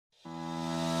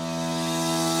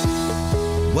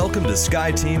Welcome to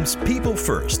Sky Team's People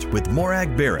First with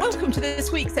Morag Barrett. Welcome to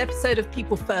this week's episode of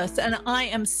People First, and I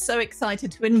am so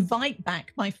excited to invite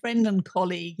back my friend and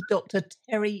colleague, Dr.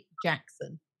 Terry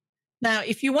Jackson. Now,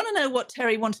 if you want to know what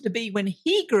Terry wanted to be when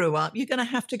he grew up, you're going to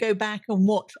have to go back and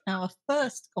watch our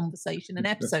first conversation and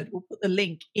episode. We'll put the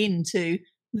link into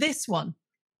this one.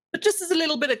 But just as a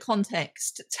little bit of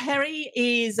context, Terry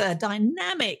is a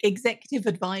dynamic executive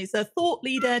advisor, thought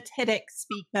leader, TEDx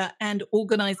speaker, and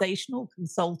organizational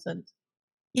consultant.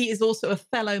 He is also a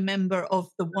fellow member of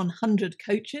the 100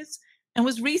 Coaches and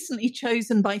was recently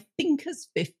chosen by Thinkers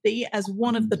 50 as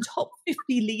one of the top 50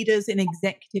 leaders in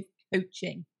executive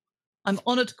coaching. I'm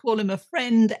honored to call him a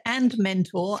friend and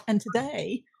mentor. And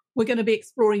today we're going to be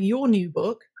exploring your new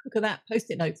book. Look at that,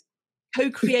 Post-it notes.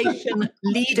 Co-Creation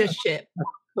Leadership.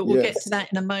 But we'll get to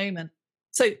that in a moment.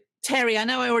 So, Terry, I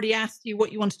know I already asked you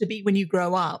what you wanted to be when you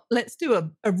grow up. Let's do a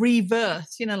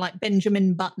reverse, like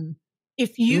Benjamin Button.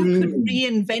 If you could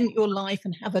reinvent your life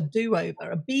and have a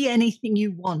do-over, or be anything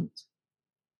you want,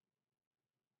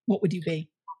 what would you be?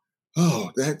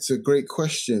 Oh, that's a great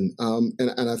question.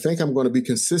 And I think I'm going to be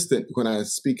consistent when I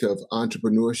speak of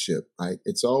entrepreneurship. Right?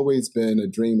 It's always been a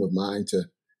dream of mine to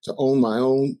own my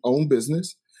own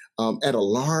business. At a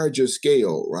larger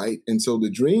scale, right? And so the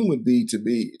dream would be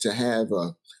to have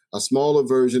a smaller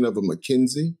version of a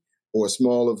McKinsey or a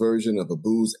smaller version of a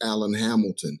Booz Allen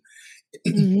Hamilton,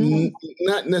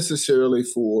 not necessarily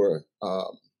for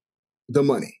the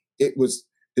money. It was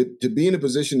to be in a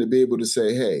position to be able to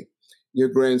say, "Hey, your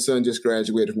grandson just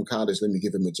graduated from college. Let me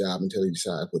give him a job until he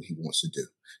decides what he wants to do."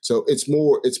 So it's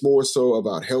more so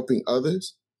about helping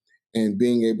others. And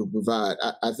being able to provide,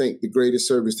 I think the greatest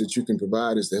service that you can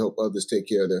provide is to help others take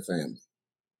care of their family.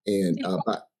 And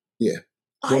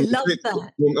I love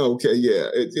that. Okay, yeah,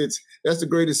 that's the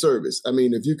greatest service. I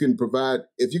mean, if you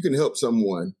can help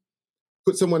someone,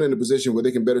 put someone in a position where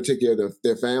they can better take care of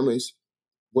their families,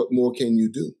 what more can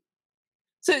you do?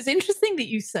 So it's interesting that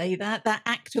you say that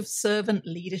act of servant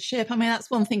leadership. I mean, that's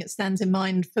one thing that stands in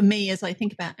mind for me as I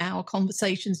think about our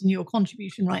conversations and your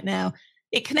contribution right now.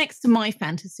 It connects to my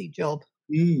fantasy job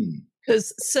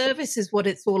because service is what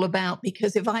it's all about.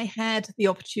 Because if I had the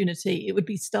opportunity, it would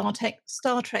be Star Trek,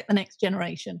 The Next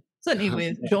Generation, certainly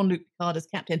with Jean-Luc Picard as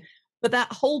captain. But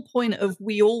that whole point of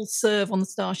we all serve on the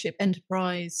Starship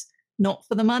Enterprise, not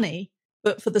for the money,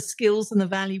 but for the skills and the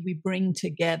value we bring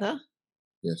together.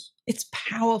 Yes. It's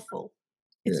powerful.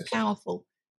 It's powerful.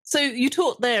 So you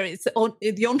taught there, it's on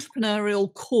the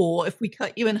entrepreneurial core. If we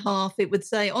cut you in half, it would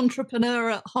say entrepreneur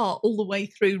at heart all the way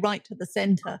through, right to the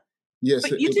center. Yes.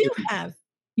 But you do have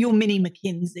your mini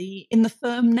McKinsey in the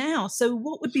firm now. So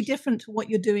what would be different to what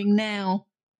you're doing now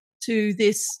to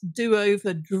this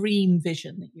do-over dream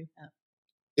vision that you have?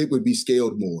 It would be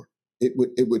scaled more. It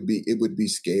would be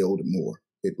scaled more.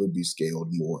 It would be scaled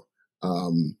more.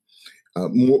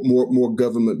 More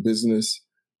government business.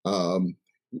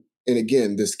 And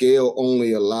again, the scale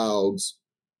only allows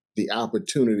the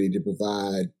opportunity to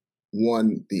provide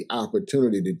the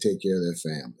opportunity to take care of their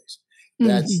families.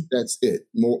 That's it.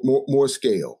 More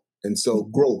scale. And so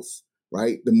growth,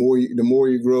 right? The more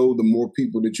you grow, the more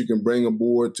people that you can bring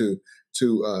aboard to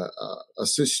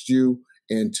assist you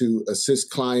and to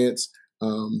assist clients,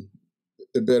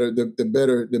 the better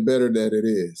that it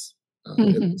is.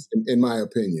 In my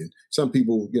opinion, some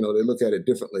people, they look at it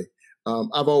differently.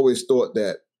 I've always thought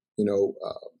that,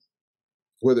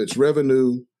 whether it's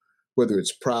revenue, whether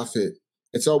it's profit,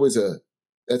 it's always a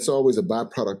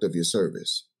byproduct of your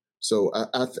service. So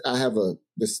I have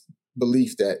this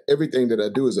belief that everything that I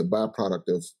do is a byproduct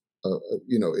of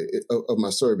my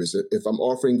service. If I'm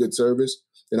offering good service,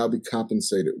 then I'll be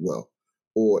compensated well.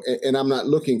 And I'm not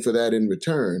looking for that in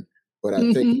return, but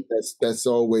I think that's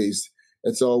always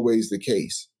the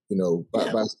case.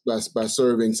 By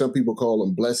serving. Some people call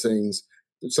them blessings.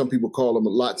 Some people call them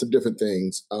lots of different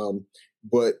things.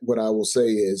 But what I will say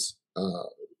is, the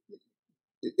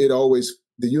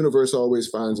universe always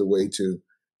finds a way to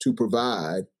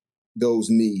provide those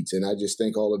needs. And I just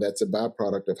think all of that's a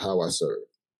byproduct of how I serve.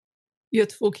 You're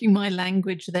talking my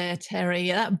language there, Terry.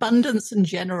 Abundance and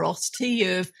generosity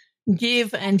of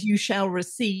give and you shall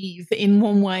receive in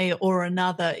one way or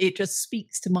another. It just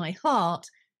speaks to my heart.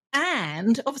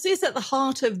 And obviously it's at the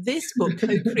heart of this book,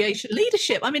 Co-Creation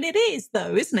Leadership. I mean, it is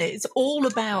though, isn't it? It's all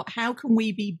about how can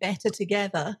we be better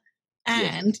together?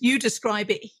 And you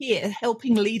describe it here,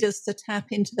 helping leaders to tap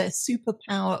into their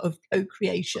superpower of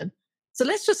co-creation. So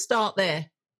let's just start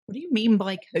there. What do you mean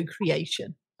by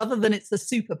co-creation? Other than it's a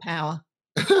superpower.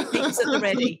 Things at the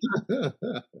ready.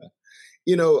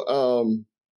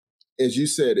 As you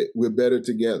said it, we're better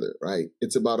together, right?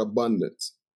 It's about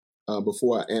abundance.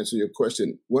 before I answer your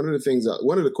question, one of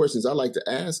the questions I like to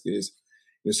ask is,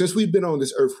 since we've been on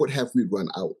this earth, what have we run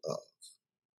out of?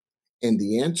 And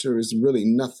the answer is really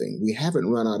nothing. We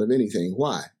haven't run out of anything.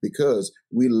 Why? Because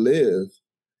we live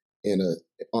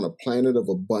on a planet of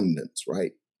abundance,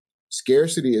 right?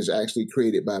 Scarcity is actually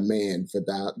created by man for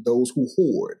those who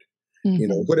hoard.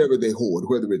 Mm-hmm. Whatever they hoard,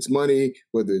 whether it's money,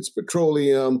 whether it's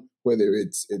petroleum, whether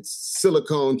it's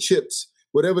silicone chips,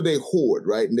 whatever they hoard,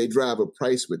 right? And they drive a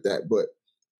price with that. But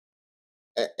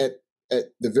at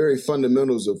the very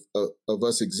fundamentals of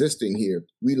us existing here,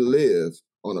 we live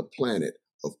on a planet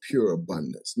of pure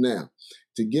abundance. Now,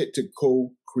 to get to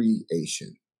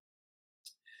co-creation,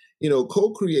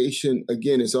 co-creation,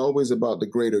 again, is always about the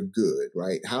greater good,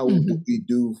 right? How do we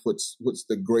do what's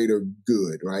the greater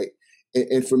good, right?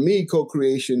 And for me,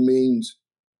 co-creation means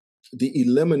the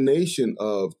elimination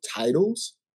of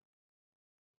titles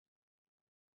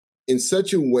in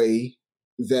such a way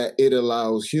that it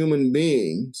allows human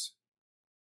beings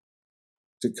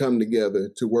to come together,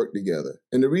 to work together.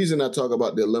 And the reason I talk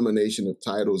about the elimination of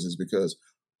titles is because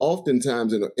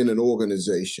oftentimes in an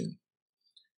organization,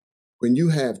 when you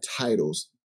have titles,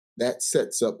 that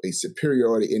sets up a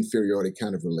superiority-inferiority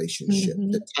kind of relationship,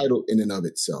 the title in and of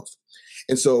itself.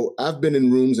 And so I've been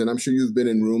in rooms, and I'm sure you've been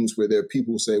in rooms where there are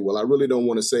people who say, well, I really don't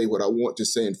want to say what I want to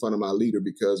say in front of my leader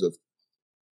because of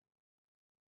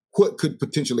what could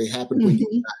potentially happen when you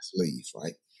guys leave,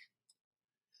 right?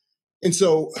 And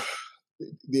so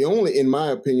in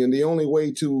my opinion, the only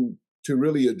way to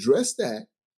really address that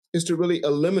is to really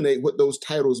eliminate what those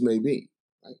titles may be.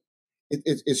 Right?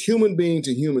 It's human being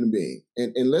to human being.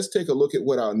 And let's take a look at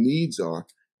what our needs are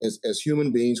as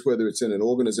human beings, whether it's in an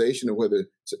organization or whether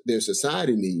their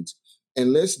society needs.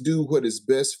 And let's do what is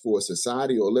best for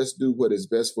society, or let's do what is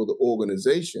best for the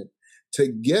organization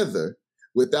together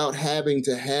without having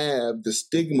to have the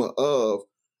stigma of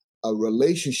a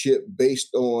relationship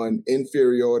based on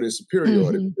inferiority or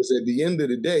superiority. Because at the end of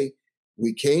the day,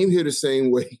 we came here the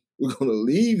same way. We're going to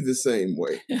leave the same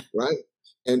way, right?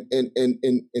 And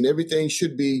everything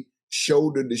should be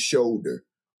shoulder to shoulder,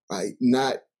 right?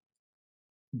 Not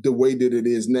the way that it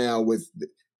is now with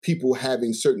people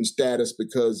having certain status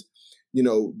because,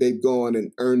 they've gone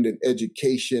and earned an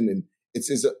education, and it's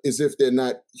as if they're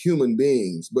not human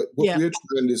beings. But what we're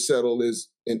trying to settle is,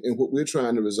 and what we're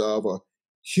trying to resolve are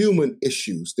human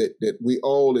issues that we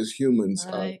all as humans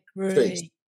face.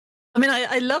 I mean,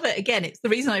 I love it. Again, it's the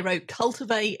reason I wrote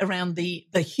Cultivate around the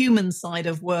human side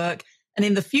of work. And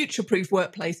in the future-proof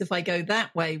workplace, if I go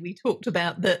that way, we talked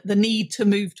about the need to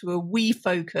move to a we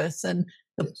focus and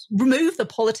remove the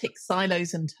politics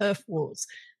silos and turf wars.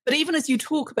 But even as you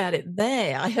talk about it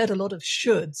there, I heard a lot of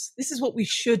shoulds. This is what we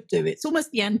should do. It's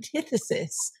almost the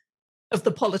antithesis of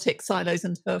the politics silos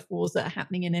and turf wars that are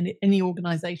happening in any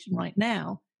organization right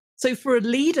now. So for a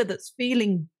leader that's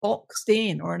feeling boxed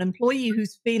in, or an employee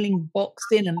who's feeling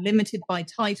boxed in and limited by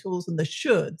titles and the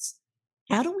shoulds,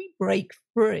 how do we break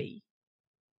free?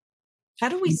 How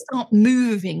do we start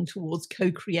moving towards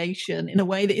co-creation in a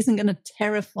way that isn't going to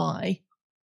terrify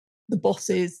the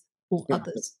bosses or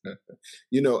others?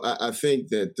 I think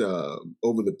that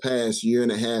over the past year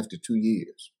and a half to 2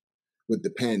 years, with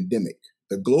the pandemic,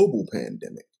 the global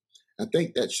pandemic, I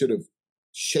think that should have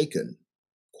shaken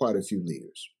quite a few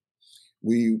leaders.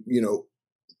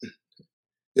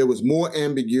 There was more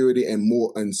ambiguity and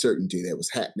more uncertainty that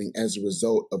was happening as a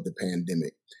result of the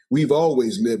pandemic. We've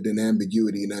always lived in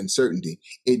ambiguity and uncertainty.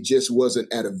 It just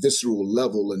wasn't at a visceral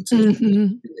level until the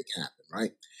pandemic happened,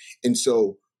 right? And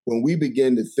so when we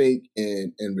begin to think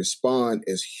and respond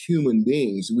as human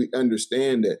beings, we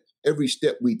understand that every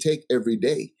step we take every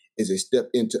day is a step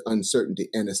into uncertainty,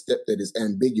 and a step that is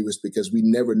ambiguous, because we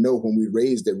never know when we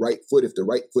raise the right foot if the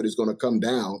right foot is going to come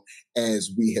down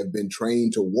as we have been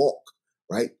trained to walk,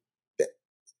 right?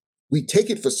 We take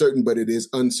it for certain, but it is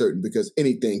uncertain because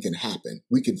anything can happen.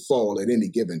 We can fall at any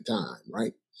given time,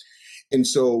 right? And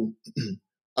so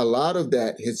a lot of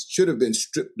that should have been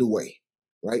stripped away,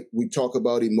 right? We talk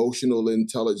about emotional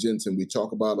intelligence, and we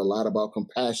talk about a lot about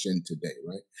compassion today,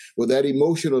 right? Well, that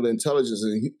emotional intelligence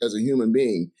as a human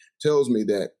being tells me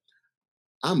that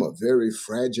I'm a very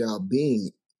fragile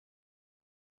being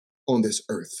on this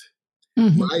earth.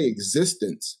 My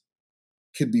existence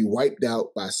could be wiped out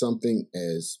by something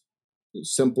as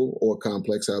simple or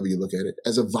complex, however you look at it,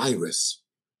 as a virus,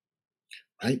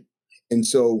 right? And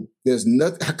so there's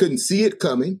nothing, I couldn't see it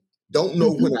coming, don't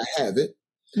know when I have it.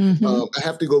 I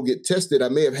have to go get tested. I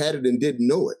may have had it and didn't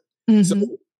know it.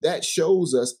 So that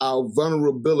shows us our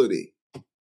vulnerability,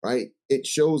 right? It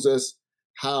shows us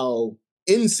how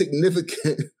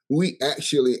insignificant we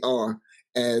actually are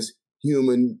as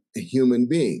human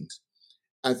beings.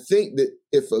 I think that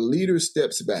if a leader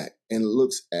steps back and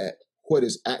looks at what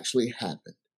has actually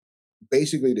happened,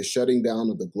 basically the shutting down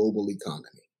of the global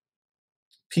economy,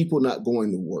 people not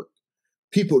going to work,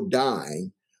 people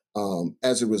dying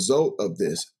as a result of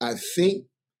this, I think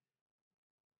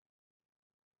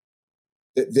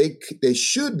that they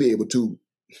should be able to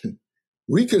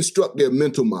reconstruct their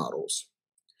mental models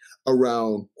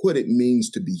around what it means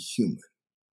to be human.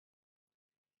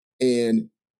 And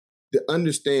to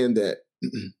understand that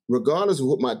regardless of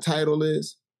what my title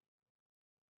is,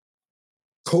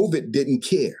 COVID didn't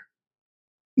care.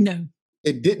 No.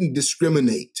 It didn't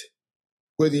discriminate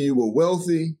whether you were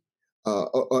wealthy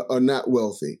or not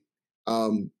wealthy.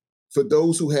 For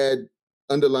those who had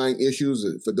underlying issues,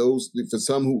 for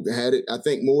some who had it, I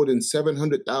think more than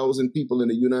 700,000 people in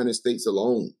the United States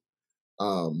alone,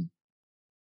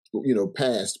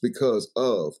 passed because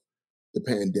of the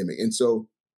pandemic. And so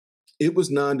it was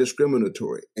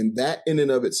non-discriminatory. And that in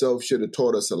and of itself should have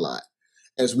taught us a lot.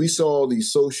 As we saw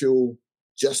these social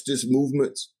justice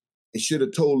movements, it should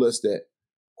have told us that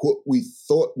what we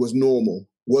thought was normal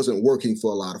wasn't working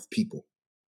for a lot of people.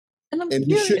 And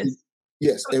we shouldn't.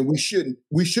 Yes, and we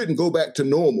shouldn't go back to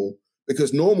normal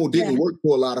because normal didn't work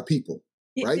for a lot of people,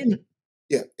 right? It didn't.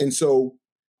 Yeah, and so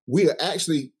we are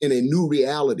actually in a new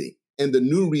reality, and the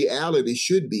new reality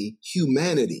should be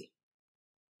humanity,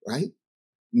 right?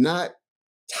 Not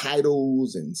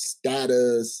titles and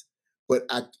status, but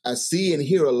I see and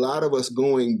hear a lot of us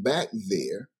going back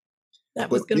there. That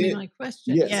was going to be my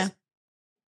question. Yes. Yeah.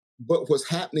 But what's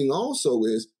happening also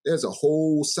is there's a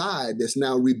whole side that's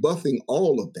now rebuffing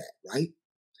all of that, right?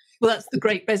 Well, that's the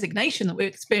Great Resignation that we're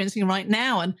experiencing right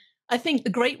now. And I think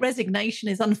the Great Resignation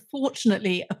is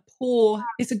unfortunately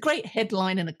it's a great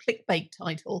headline and a clickbait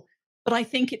title, but I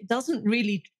think it doesn't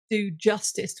really do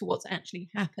justice to what's actually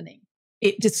happening.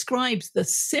 It describes the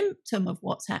symptom of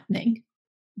what's happening,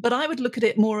 but I would look at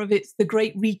it more of it's the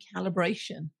great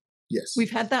recalibration. Yes.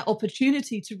 We've had that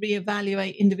opportunity to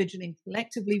reevaluate individually and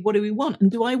collectively, what do we want?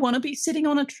 And do I want to be sitting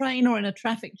on a train or in a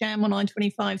traffic jam on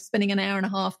 925, spending an hour and a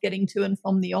half getting to and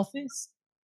from the office?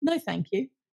 No, thank you.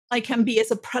 I can be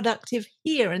as a productive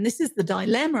here. And this is the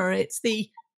dilemma. It's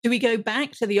do we go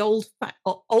back to the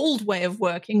old way of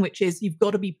working, which is you've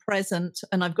got to be present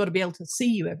and I've got to be able to see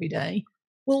you every day?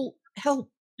 Well, hell,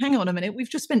 hang on a minute. We've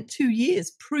just spent 2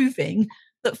 years proving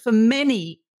that for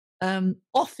many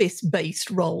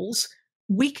office-based roles,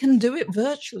 we can do it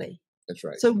virtually. That's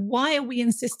right. So why are we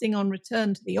insisting on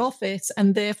return to the office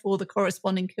and therefore the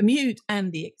corresponding commute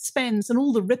and the expense and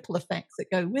all the ripple effects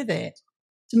that go with it?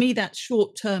 To me, that's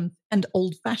short-term and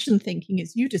old-fashioned thinking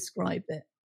as you described it.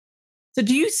 So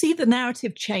do you see the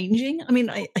narrative changing? I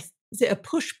mean, is it a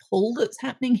push-pull that's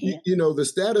happening here? The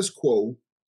status quo,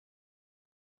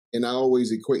 and I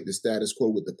always equate the status quo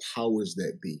with the powers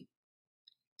that be.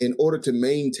 In order to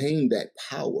maintain that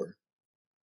power,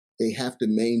 they have to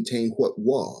maintain what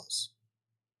was.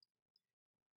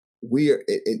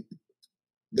 The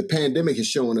pandemic has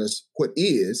shown us what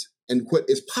is and what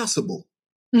is possible.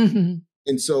 Mm-hmm.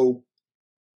 And so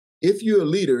if you're a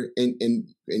leader and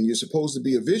you're supposed to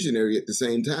be a visionary at the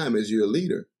same time as you're a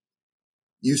leader,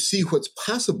 you see what's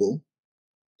possible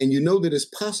and you know that it's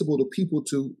possible to people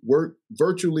to work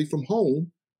virtually from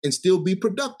home and still be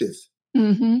productive.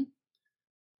 Mm-hmm.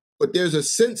 But there's a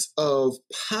sense of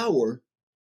power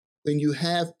when you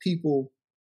have people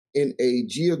in a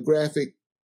geographic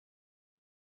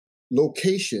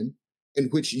location in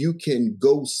which you can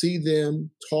go see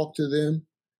them, talk to them.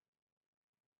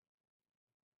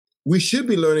 We should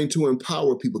be learning to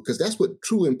empower people because that's what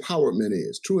true empowerment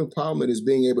is. True empowerment is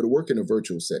being able to work in a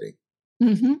virtual setting.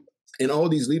 Mm-hmm. And all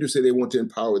these leaders say they want to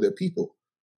empower their people.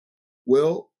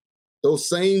 Well,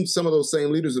 some of those same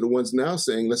leaders are the ones now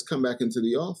saying, let's come back into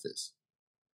the office.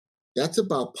 That's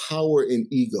about power and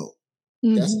ego.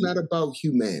 Mm-hmm. That's not about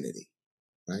humanity,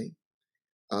 right?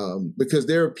 Because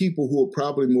there are people who are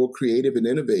probably more creative and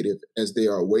innovative as they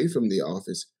are away from the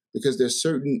office because there's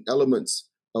certain elements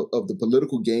of the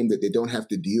political game that they don't have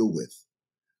to deal with,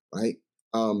 right?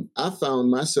 I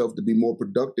found myself to be more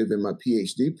productive in my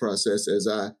PhD process as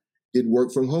I did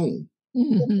work from home.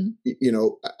 Mm-hmm.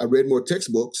 I read more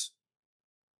textbooks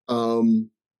and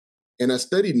I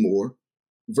studied more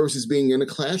versus being in a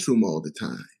classroom all the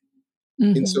time.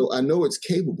 Mm-hmm. And so I know it's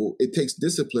capable. It takes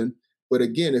discipline. But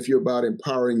again, if you're about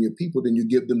empowering your people, then you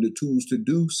give them the tools to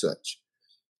do such.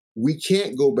 We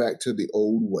can't go back to the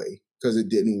old way because it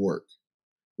didn't work.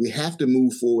 We have to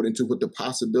move forward into what the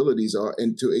possibilities are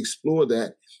and to explore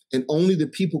that. And only the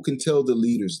people can tell the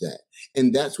leaders that.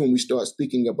 And that's when we start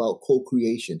speaking about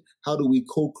co-creation. How do we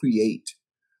co-create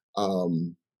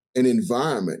an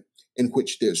environment in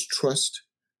which there's trust,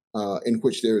 in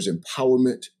which there is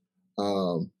empowerment,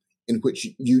 in which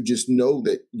you just know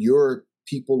that your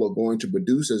people are going to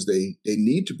produce as they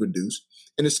need to produce,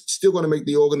 and it's still going to make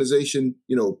the organization,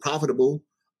 profitable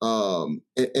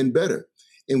and better.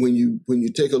 And when you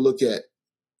take a look at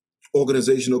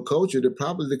organizational culture,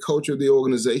 probably the culture of the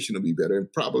organization will be better,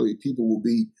 and probably people will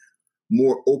be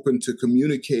more open to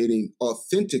communicating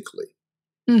authentically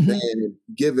than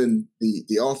given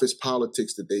the office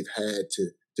politics that they've had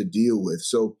to deal with.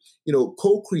 So,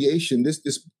 co-creation,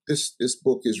 this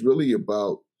book is really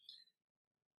about,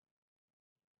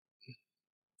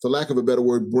 for lack of a better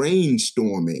word,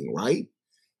 brainstorming, right?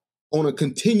 On a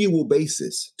continual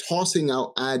basis, tossing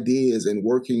out ideas and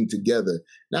working together.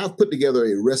 Now, I've put together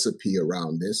a recipe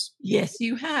around this. Yes,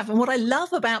 you have. And what I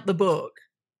love about the book,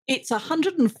 it's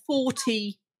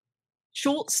 140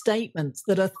 short statements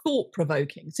that are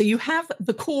thought-provoking. So you have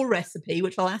the core recipe,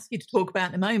 which I'll ask you to talk about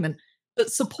in a moment,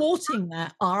 but supporting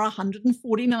that are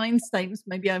 149 statements,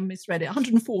 maybe I misread it,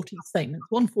 140 statements,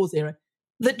 140,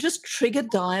 that just trigger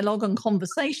dialogue and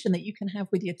conversation that you can have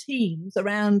with your teams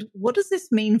around what does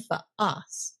this mean for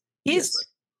us? Here's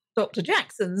Dr.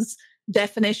 Jackson's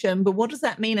definition, but what does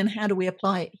that mean and how do we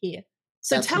apply it here?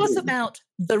 So Absolutely. Tell us about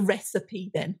the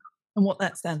recipe then and what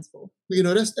that stands for.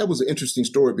 That was an interesting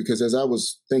story, because as I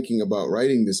was thinking about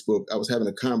writing this book, I was having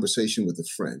a conversation with a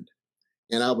friend,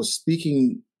 and I was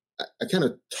speaking, I kind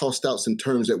of tossed out some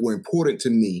terms that were important to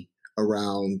me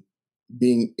around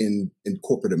being in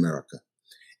corporate America.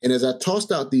 And as I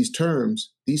tossed out these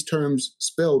terms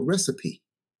spelled recipe.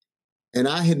 And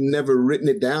I had never written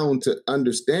it down to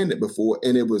understand it before.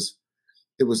 And it was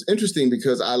interesting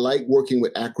because I like working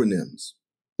with acronyms.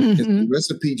 And the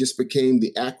recipe just became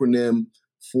the acronym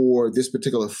for this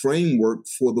particular framework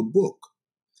for the book.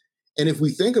 And if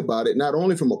we think about it, not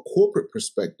only from a corporate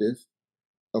perspective,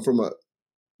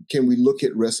 can we look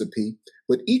at recipe,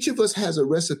 but each of us has a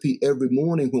recipe every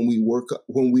morning when we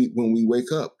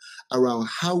wake up around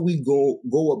how we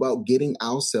go about getting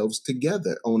ourselves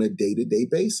together on a day-to-day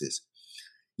basis.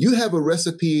 You have a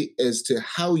recipe as to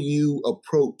how you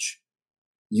approach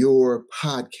your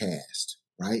podcast,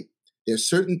 right? There's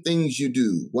certain things you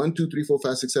do, 1, 2, 3, 4,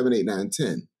 5, 6, 7, 8, 9,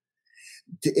 10,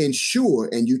 to ensure,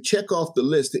 and you check off the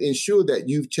list to ensure that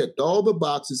you've checked all the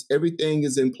boxes, everything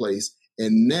is in place,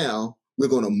 and now we're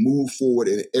going to move forward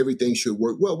and everything should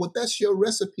work well. Well, that's your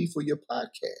recipe for your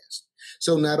podcast.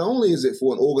 So not only is it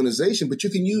for an organization, but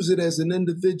you can use it as an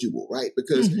individual, right?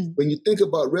 Because when you think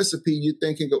about recipe, you're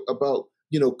thinking about,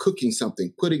 cooking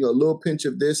something, putting a little pinch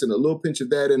of this and a little pinch of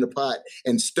that in a pot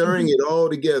and stirring it all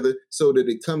together so that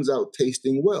it comes out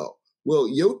tasting well. Well,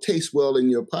 your taste well in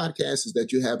your podcast is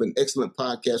that you have an excellent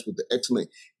podcast with the excellent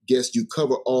guests. You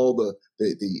cover all the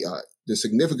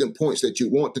significant points that you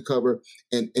want to cover,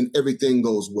 and everything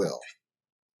goes well.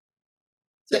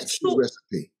 That's your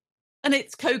recipe. And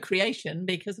it's co-creation,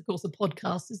 because, of course, a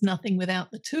podcast is nothing without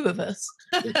the two of us.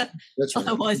 That's right.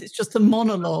 Otherwise, it's just a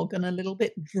monologue and a little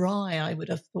bit dry, I would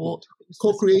have thought.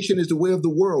 Co-creation is the way of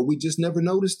the world. We just never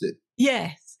noticed it.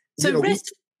 Yes. So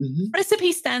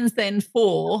recipe stands then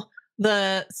for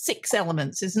the 6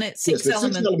 elements, isn't it? Six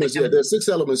elements. There's 6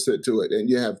 elements to it. And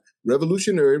you have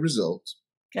revolutionary results.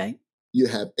 Okay. You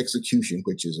have execution,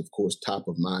 which is, of course, top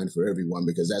of mind for everyone,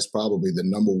 because that's probably the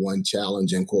number one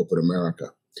challenge in corporate America.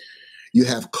 You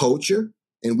have culture,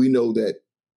 and we know that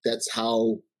that's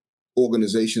how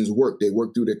organizations work. They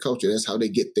work through their culture. That's how they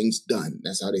get things done.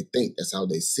 That's how they think. That's how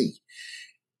they see.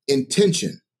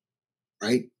 Intention,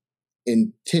 right?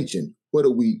 Intention. What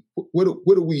are we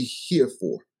here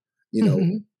for?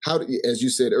 How, as you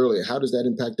said earlier, how does that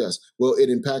impact us? Well, it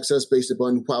impacts us based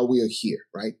upon why we are here,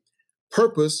 right?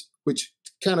 Purpose, which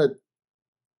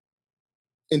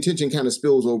intention kind of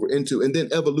spills over into, and then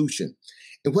evolution.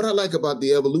 And what I like about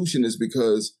the evolution is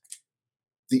because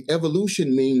the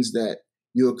evolution means that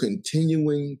you're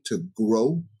continuing to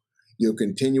grow. You're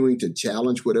continuing to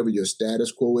challenge whatever your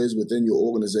status quo is within your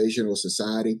organization or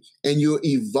society. And you're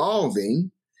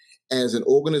evolving as an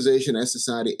organization, as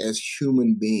society, as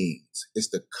human beings.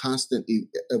 It's the constant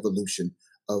evolution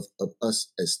of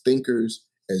us as thinkers,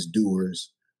 as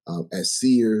doers, as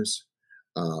seers,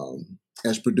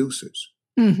 as producers.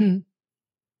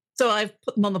 So I've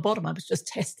put them on the bottom. I was just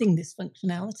testing this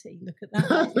functionality. Look at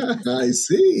that. I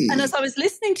see. And as I was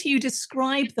listening to you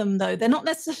describe them, though, they're not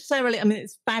necessarily,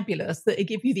 it's fabulous that it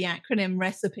gives you the acronym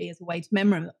recipe as a way to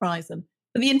memorize them.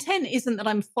 But the intent isn't that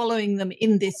I'm following them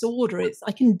in this order. It's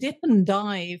I can dip and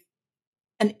dive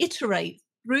and iterate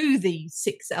through these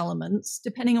 6 elements,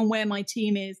 depending on where my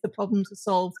team is, the problem to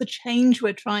solve, the change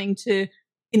we're trying to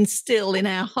instill in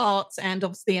our hearts and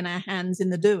obviously in our hands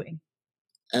in the doing.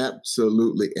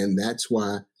 Absolutely. And that's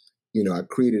why I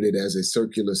created it as a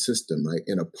circular system, right,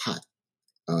 in a pot.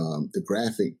 The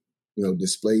graphic,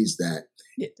 displays that.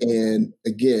 Yeah. And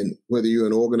again, whether you're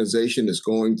an organization that's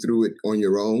going through it on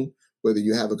your own, whether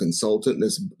you have a consultant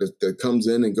that comes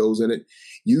in and goes in it,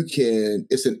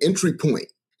 it's an entry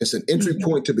point. It's an entry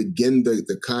point to begin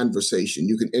the conversation.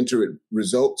 You can enter it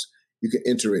results. You can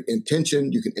enter it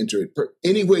intention. You can enter it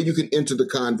any way you can enter the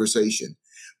conversation.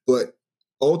 But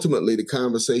ultimately, the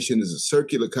conversation is a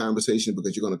circular conversation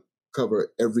because you're going to cover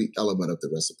every element of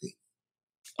the recipe.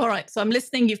 All right. So I'm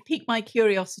listening. You've piqued my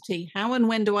curiosity. How and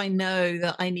when do I know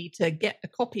that I need to get a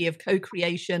copy of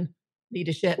Co-Creation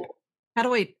Leadership? How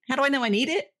do I know I need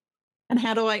it? And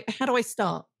how do I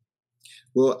start?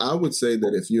 Well, I would say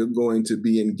that if you're going to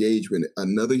be engaged with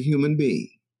another human being,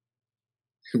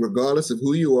 regardless of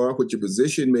who you are, what your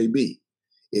position may be,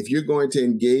 if you're going to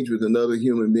engage with another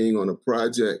human being on a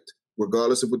project,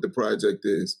 regardless of what the project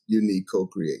is, you need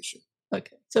co-creation.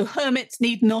 Okay. So hermits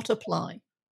need not apply.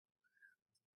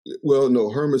 Well, no,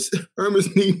 hermits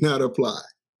need not apply.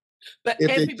 But if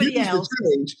everybody else,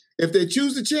 if they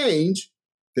choose to change,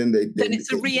 then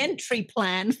it's a re-entry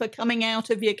plan for coming out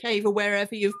of your cave or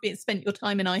wherever you've spent your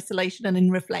time in isolation and in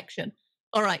reflection.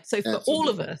 All right. So for all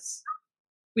of us,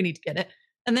 we need to get it.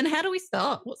 And then how do we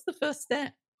start? What's the first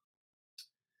step?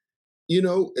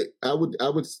 I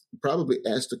would probably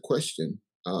ask the question,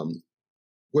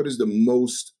 what is the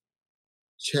most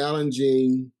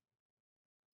challenging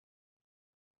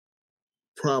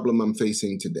problem I'm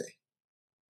facing today?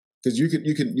 Because you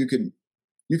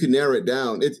can narrow it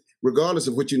down. It's regardless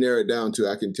of what you narrow it down to,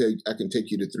 I can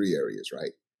take you to 3 areas,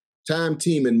 right? Time,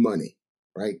 team, and money,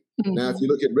 right? Mm-hmm. Now, if you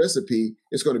look at recipe,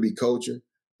 it's going to be culture,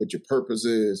 what your purpose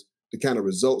is, the kind of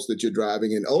results that you're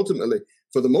driving, and ultimately,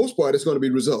 for the most part, it's going to be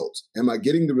results. Am I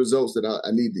getting the results that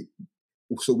I need?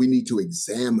 So we need to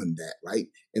examine that, right?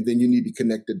 And then you need to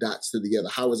connect the dots together.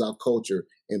 How is our culture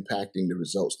impacting the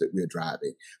results that we're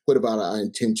driving? What about our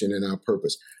intention and our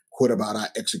purpose? What about our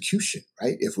execution,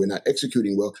 right? If we're not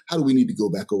executing well, how do we need to go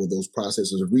back over those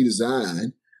processes or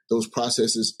redesign those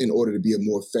processes in order to be a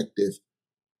more effective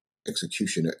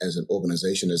executioner as an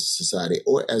organization, as a society,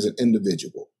 or as an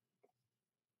individual?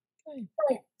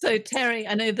 Okay. So, Terry,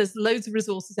 I know there's loads of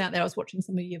resources out there. I was watching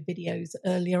some of your videos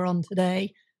earlier on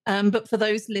today. But for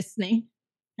those listening,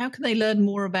 how can they learn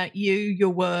more about you, your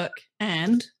work,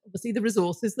 and obviously the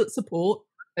resources that support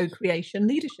Co-Creation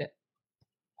Leadership?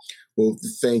 Well,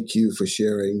 thank you for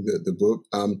sharing the book.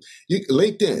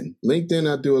 LinkedIn,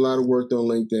 I do a lot of work on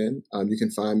LinkedIn. You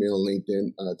can find me on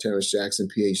LinkedIn, Terrence Jackson,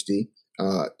 PhD.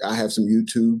 I have some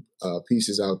YouTube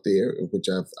pieces out there, which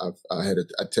I had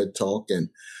a TED Talk and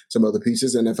some other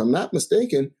pieces. And if I'm not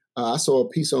mistaken, I saw a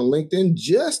piece on LinkedIn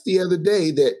just the other day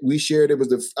that we shared. It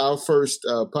was our first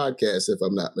podcast, if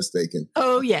I'm not mistaken.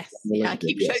 Oh, yes. Yeah, I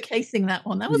keep showcasing that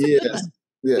one. That was a good one.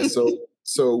 Yeah,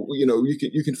 so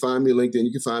you can find me on LinkedIn.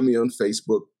 You can find me on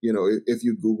Facebook, if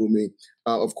you Google me.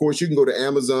 Of course, you can go to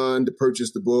Amazon to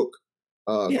purchase the book,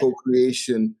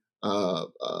 Co-Creation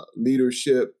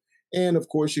Leadership. And of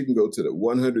course, you can go to the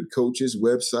 100 Coaches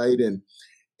website, and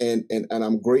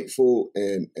I'm grateful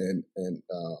and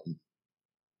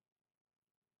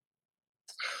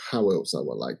how else I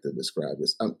would like to describe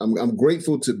this? I'm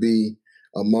grateful to be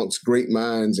amongst great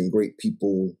minds and great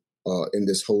people in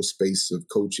this whole space of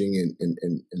coaching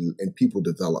and people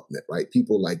development, right?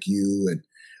 People like you and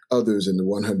others in the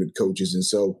 100 Coaches. And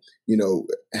so,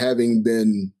 having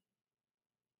been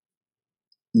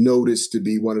noticed to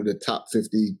be one of the top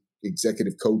 50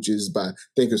 executive coaches by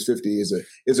Thinkers 50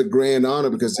 is a grand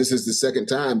honor, because this is the second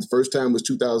time. The first time was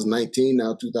 2019,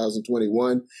 now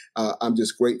 2021. I'm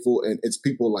just grateful, and it's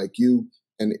people like you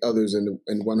and the others in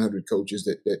 100 Coaches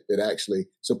that actually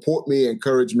support me,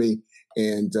 encourage me,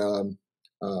 and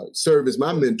serve as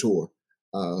my mentor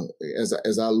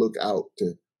as I look out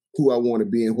to who I want to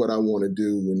be and what I want to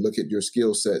do, and look at your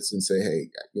skill sets and say, hey,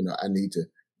 I need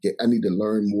to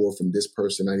learn more from this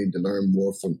person. I need to learn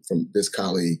more from this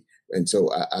colleague. And so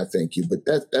I thank you. But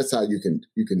that's how you can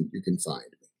find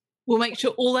me. We'll make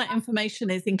sure all that information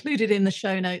is included in the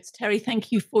show notes. Terry, thank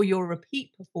you for your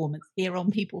repeat performance here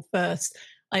on People First.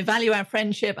 I value our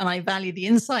friendship and I value the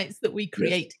insights that we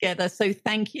create together. So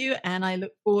thank you. And I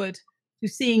look forward to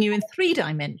seeing you in 3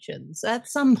 dimensions at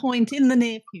some point in the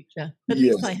near future. At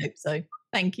least I hope so.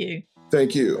 Thank you.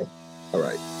 Thank you. All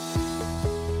right.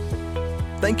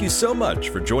 Thank you so much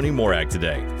for joining Morag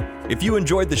today. If you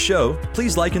enjoyed the show,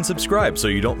 please like and subscribe so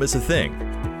you don't miss a thing.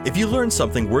 If you learned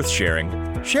something worth sharing,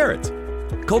 share it.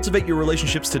 Cultivate your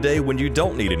relationships today when you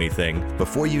don't need anything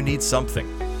before you need something.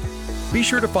 Be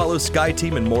sure to follow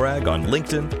SkyeTeam and Morag on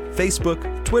LinkedIn,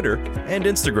 Facebook, Twitter, and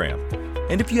Instagram.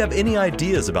 And if you have any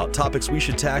ideas about topics we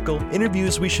should tackle,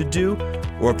 interviews we should do,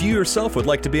 or if you yourself would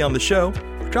like to be on the show,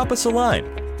 drop us a line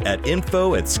at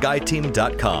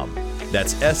info@skyeteam.com.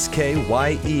 That's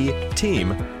SKYE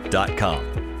team.com.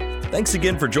 Thanks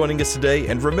again for joining us today,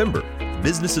 and remember,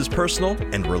 business is personal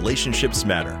and relationships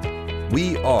matter.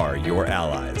 We are your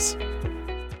allies.